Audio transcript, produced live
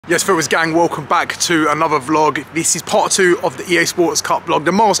Yes, FUTWIZ gang, welcome back to another vlog. This is part 2 of the EA Sports Cup vlog,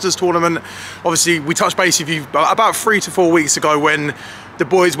 the Masters tournament. Obviously, we touched base with you about 3 to 4 weeks ago when the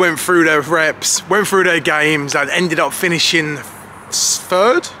boys went through their reps, went through their games, and ended up finishing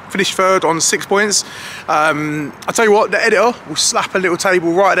third on 6 points. I'll tell you what, the editor will slap a little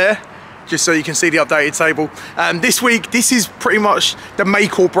table right there, just so you can see the updated table. This week, this is pretty much the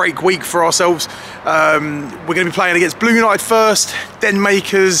make or break week for ourselves. We're going to be playing against Blue United first, then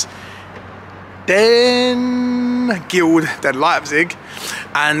Makers, then Guild, then Leipzig,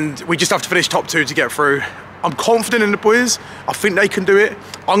 and we just have to finish top 2 to get through. I'm confident in the boys. I think they can do it.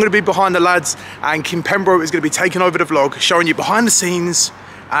 I'm going to be behind the lads, and Kim Pembroke is going to be taking over the vlog, showing you behind the scenes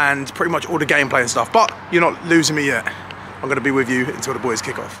and pretty much all the gameplay and stuff. But you're not losing me yet. I'm going to be with you until the boys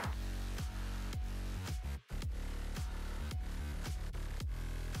kick off.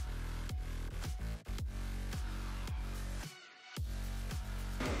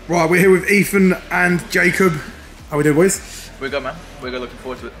 Right, we're here with Ethan and Jacob. How we doing, boys? We're good, man. We're good, looking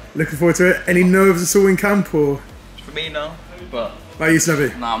forward to it. Looking forward to it. Any nerves at all in camp, or? For me, no, but... How are you,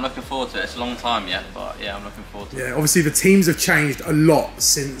 Snebby? No, I'm looking forward to it. It's a long time yet, but yeah, I'm looking forward to it. Yeah, obviously the teams have changed a lot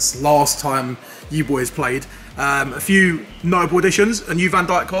since last time you boys played. A few notable additions, a new Van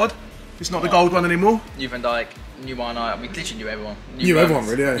Dijk card. It's not the gold one anymore. New Van Dijk, new One Eye. I mean, literally new everyone. New everyone,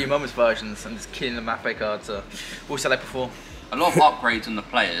 really, yeah. New moments versions, and just killing the Mbappe card, so we'll sell it before. A lot of upgrades on the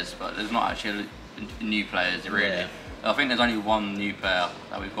players, but there's not actually new players, really. Yeah. I think there's only one new player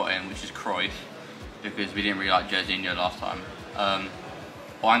that we've got in, which is Cruyff, because we didn't really like Jorginho last time.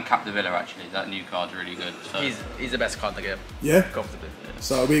 And Capdevila, actually. That new card's really good. So. He's the best card in the game. Yeah? Comfortably. Yeah.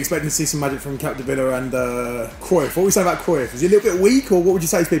 So are we expecting to see some magic from Capdevila and Cruyff? What are we saying about Cruyff? Is he a little bit weak, or what would you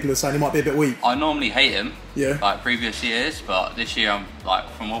say to people who are saying he might be a bit weak? I normally hate him, yeah, like previous years, but this year, I'm like,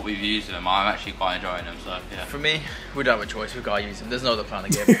 from what we've used him, I'm actually quite enjoying him. So yeah. For me, we don't have a choice. We've got to use him. There's no other plan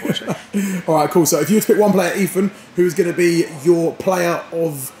in the game, unfortunately. All right, cool. So if you were to pick one player, Ethan, who's going to be your player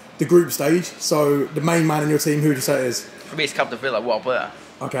of the group stage, so the main man in your team, who would you say it is? For me, it's Capdevila. What a player.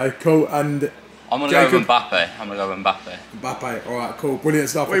 Okay, cool. And I'm going to go with Mbappe. Mbappe, all right, cool. Brilliant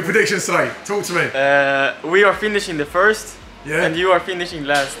stuff. What are your predictions today? Talk to me. We are finishing the first, yeah, and you are finishing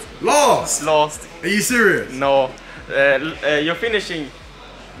last. Last? Last. Are you serious? No. You're finishing,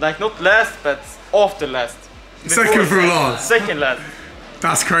 like, not last, but after last. Second from last? Second last.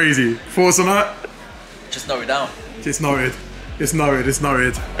 That's crazy. Thoughts on that? Just note it down. It's noted. It's noted. It's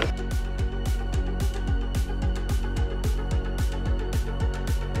noted.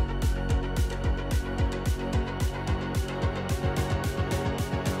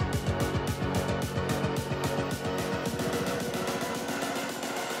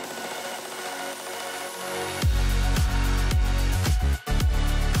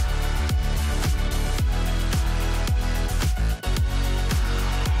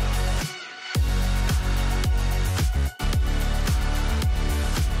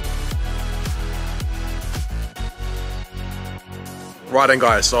 Right then,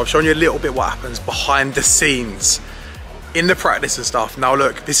 guys, so I've shown you a little bit what happens behind the scenes in the practice and stuff. Now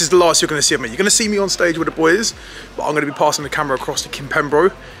look, this is the last you're going to see of me. You're going to see me on stage with the boys, but I'm going to be passing the camera across to Kim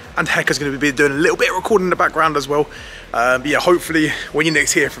Pembroke, and Hecker's going to be doing a little bit of recording in the background as well. But yeah, hopefully when you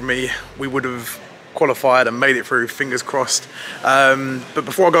next hear from me, we would have qualified and made it through, fingers crossed. But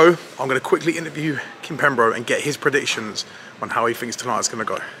before I go, I'm going to quickly interview Kim Pembroke and get his predictions on how he thinks tonight's going to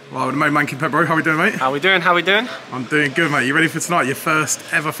go. Well, the main man, Kim Pembroke, how we doing, mate? How we doing? How we doing? I'm doing good, mate. You ready for tonight? Your first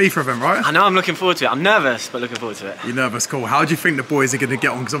ever FIFA event, right? I know, I'm looking forward to it. I'm nervous, but looking forward to it. You're nervous, cool. How do you think the boys are going to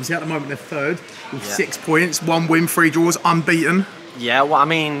get on? Because obviously at the moment they're third with 6 points, 1 win, 3 draws, unbeaten. Yeah, well, I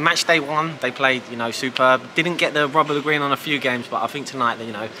mean, match day 1, they played, you know, superb. Didn't get the rub of the green on a few games, but I think tonight,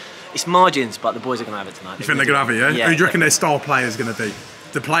 you know, it's margins, but the boys are going to have it tonight. You think they're going to have it, yeah? Yeah. Who do you reckon their star player is going to be?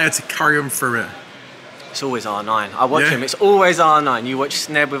 The player to carry them through it? It's always R9. I watch him, it's always R9. You watch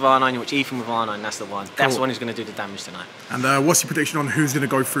Sneb with R9, you watch Ethan with R9, that's the one. Cool. That's the one who's going to do the damage tonight. And what's your prediction on who's going to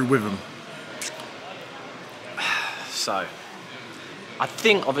go through with them? So, I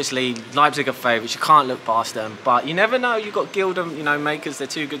think obviously Leipzig are favourites, you can't look past them, but you never know, you've got Guild and, you know, Makers, they're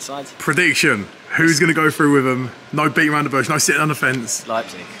 2 good sides. Prediction, who's going to go through with them? No beating around the bush, no sitting on the fence.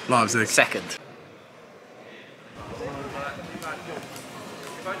 Leipzig. Leipzig. Second.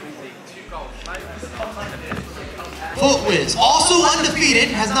 FUTWIZ, also undefeated,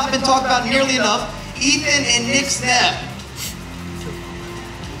 has not been talked about nearly enough. Ethan and NIKSNEB.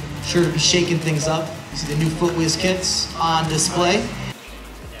 Sure to be shaking things up. You see the new FUTWIZ kits on display.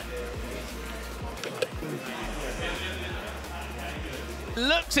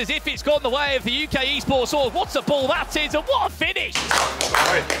 Looks as if it's gone the way of the UK esports org. What's a ball that is, and what a finish!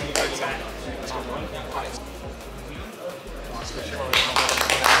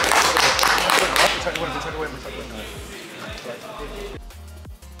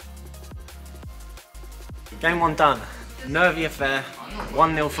 Game 1 done. Nervy affair,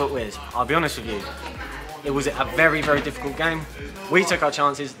 1-0 FUTWIZ. I'll be honest with you, it was a very, very difficult game. We took our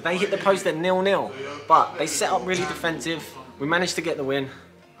chances. They hit the post at 0-0, but they set up really defensive. We managed to get the win.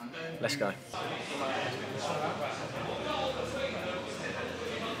 Let's go.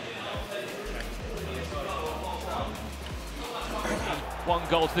 One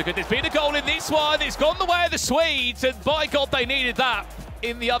goal to the good. There's been a goal in this one. It's gone the way of the Swedes, and by God, they needed that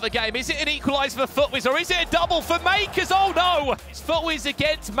in the other game. Is it an equaliser for FUTWIZ, or is it a double for MKERS? Oh no! It's FUTWIZ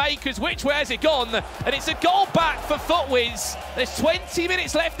against MKERS. Which way has it gone? And it's a goal back for FUTWIZ. There's 20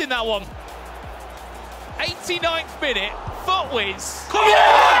 minutes left in that one. 89th minute, FUTWIZ. Come on!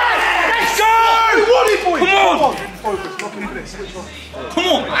 Let's go! Come on! Come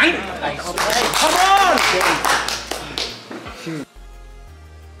on, man! Come on!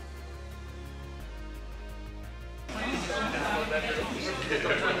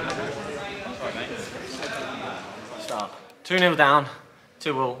 Start. 2-0 down,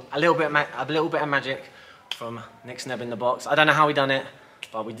 2-2. A little bit of magic from NIKSNEB in the box. I don't know how we done it,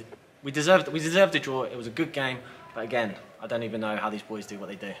 but we deserved a draw. It was a good game, but again, I don't even know how these boys do what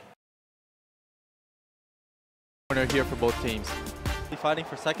they do. Corner here for both teams. Fighting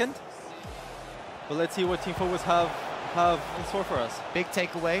for second, but let's see what Team FUTWIZ have in store for us. Big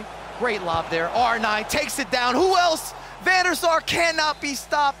takeaway. Great lob there. R9 takes it down. Who else? Van der Sar cannot be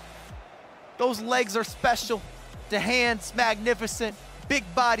stopped. Those legs are special. The hands, magnificent. Big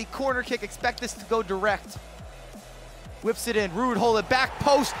body, corner kick. Expect this to go direct. Whips it in. Rude hold it. Back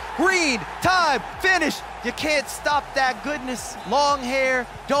post. Green. Time. Finish. You can't stop that goodness. Long hair.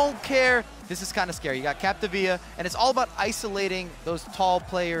 Don't care. This is kind of scary. You got Capdevia, and it's all about isolating those tall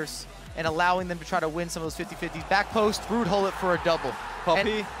players and allowing them to try to win some of those 50-50s. Back post. Rude hold it for a double.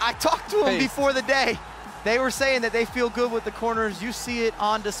 And I talked to them before the day. They were saying that they feel good with the corners. You see it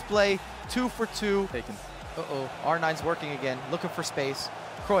on display. 2 for 2. Taken. Uh-oh, R9's working again, looking for space.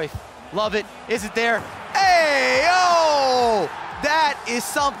 Cruyff, love it. Is it there? Hey, oh! That is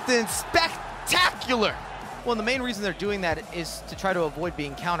something spectacular. Well, the main reason they're doing that is to try to avoid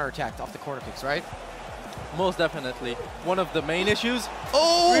being counterattacked off the corner kicks, right? Most definitely. One of the main issues.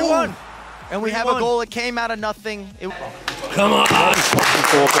 Oh! 3-1. And we have a goal. It came out of nothing. Come on!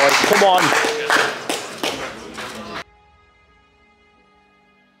 Come on!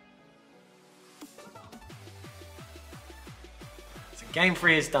 Game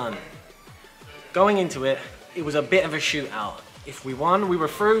 3 is done. Going into it, it was a bit of a shootout. If we won, we were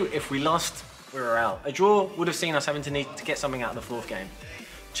through. If we lost, we were out. A draw would have seen us having to need to get something out of the 4th game.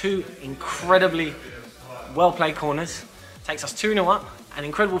 2 incredibly well-played corners. Takes us 2-0 up. An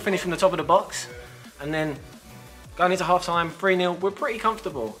incredible finish from the top of the box. And then going into half-time, 3-0, we're pretty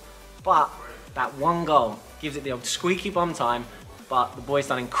comfortable. But that one goal gives it the old squeaky bum time. But the boys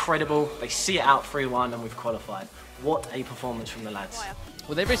done incredible. They see it out 3-1 and we've qualified. What a performance from the lads.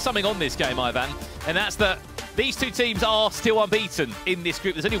 Well, there is something on this game, Ivan, and that's that these two teams are still unbeaten in this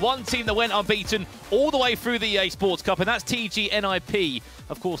group. There's only one team that went unbeaten all the way through the EA Sports Cup, and that's TGNIP,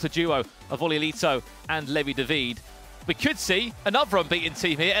 of course, the duo of Ollielito and Levi David. We could see another unbeaten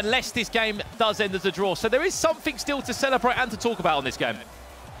team here unless this game does end as a draw. So there is something still to celebrate and to talk about on this game.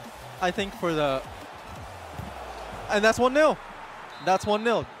 I think for the... And that's 1-0. That's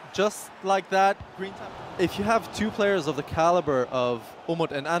 1-0. Just like that, green time. If you have 2 players of the caliber of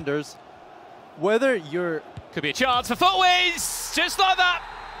Umut and Anders, whether you're... Could be a chance for FUTWIZ, just like that.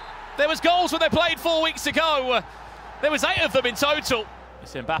 There was goals when they played 4 weeks ago. There was 8 of them in total.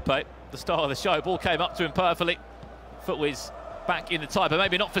 It's Mbappe, the star of the show. Ball came up to him perfectly. FUTWIZ back in the tie, but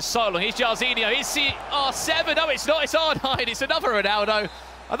maybe not for so long. Here's Jarzinho, here's CR7. No, it's not, it's R9. It's another Ronaldo.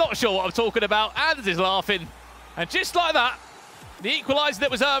 I'm not sure what I'm talking about. Anders is laughing. And just like that, the equaliser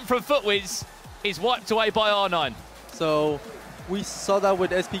that was earned from FUTWIZ is wiped away by R9. So we saw that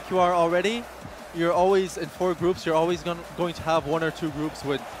with SPQR already. You're always in 4 groups. You're always going to have 1 or 2 groups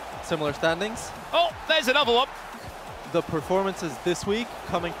with similar standings. Oh, there's another one. The performances this week,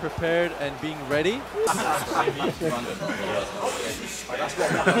 coming prepared and being ready.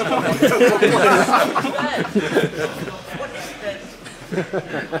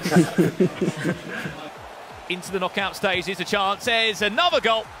 Into the knockout stage, it's a chance. There's another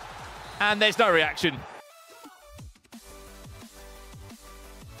goal, and there's no reaction.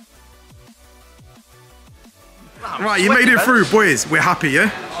 Right, you made it through, boys. We're happy, yeah?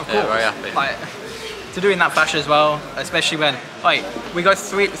 Of course. Yeah, very happy. Like, to do it in that fashion as well, especially when, like, we got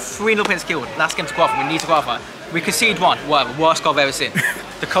 3-0 points killed. Last game to qualify, we need to qualify. We concede 1, whatever, worst goal I've ever seen.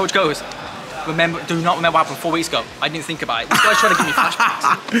 The coach goes, do not remember what happened 4 weeks ago. I didn't think about it. This guy's trying to give me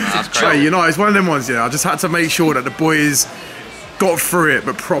flashbacks. That's Hey, crazy. you know, it's one of them ones, yeah. I just had to make sure that the boys got through it,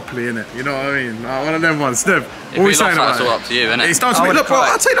 but properly, innit? You know what I mean? One of them ones. Steph, what are we saying about it's it? all up to you, innit? It's down to me. Look, bro,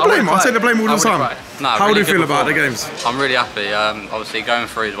 I'll take the blame. I'll take the blame all the time. No, How really do you good feel about the performance. games? I'm really happy. Obviously, going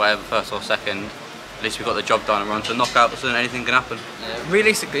through is whatever, first or second. At least we got the job done and we're on to knockouts and anything can happen.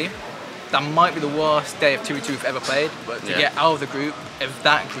 Realistically, that might be the worst day of 2v2 we've ever played, but to get out of the group, if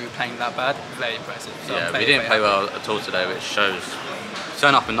that group playing that bad, very impressive. So yeah, we didn't play well at all today, which shows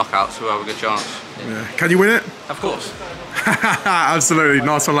turn up in knockouts, we'll have a good chance. Yeah. Can you win it? Of course. Absolutely.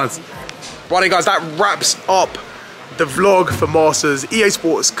 Nice one, lads. Right, guys, that wraps up the vlog for Masters EA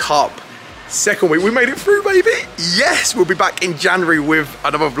Sports Cup. Second week, we made it through, baby. Yes, we'll be back in January with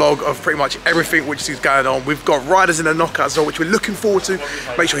another vlog of pretty much everything which is going on. We've got riders in the knockouts as well, which we're looking forward to.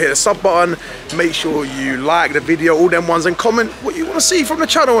 Make sure you hit the sub button, make sure you like the video, all them ones, and comment what you want to see from the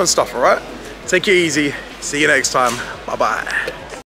channel and stuff, all right? Take it easy. See you next time. Bye-bye.